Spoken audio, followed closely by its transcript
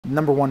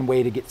number one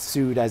way to get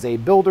sued as a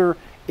builder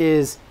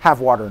is have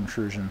water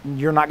intrusion.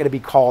 You're not going to be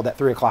called at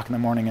 3 o'clock in the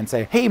morning and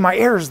say, hey, my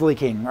air is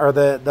leaking or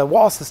the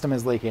wall system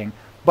is leaking,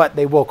 but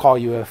they will call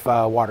you if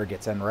water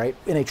gets in, right?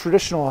 In a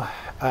traditional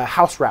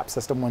house wrap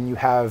system, when you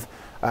have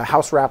a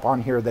house wrap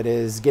on here that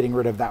is getting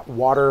rid of that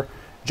water,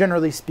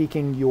 generally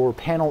speaking, your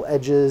panel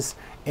edges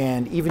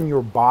and even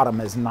your bottom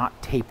is not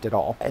taped at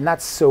all. And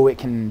that's so it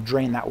can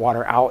drain that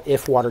water out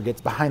if water gets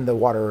behind the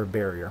water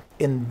barrier.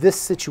 In this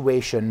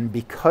situation,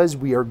 because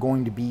we are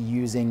going to be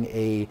using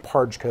a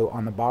parge coat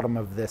on the bottom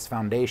of this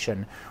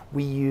foundation,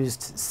 we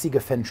used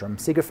SIGA Fentrim.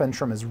 SIGA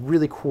Fentrim is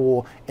really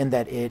cool in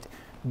that it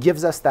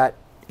gives us that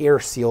air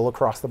seal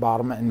across the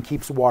bottom and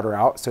keeps water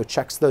out, so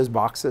checks those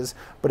boxes,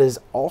 but is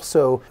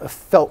also a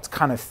felt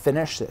kind of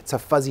finish. It's a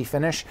fuzzy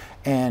finish,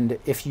 and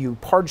if you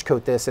parge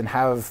coat this and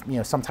have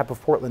some type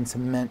of Portland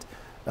cement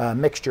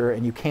mixture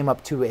and you came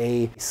up to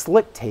a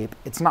slick tape,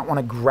 it's not want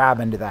to grab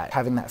into that.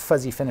 Having that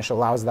fuzzy finish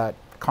allows that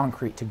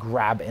concrete to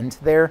grab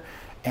into there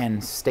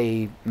and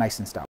stay nice and stout.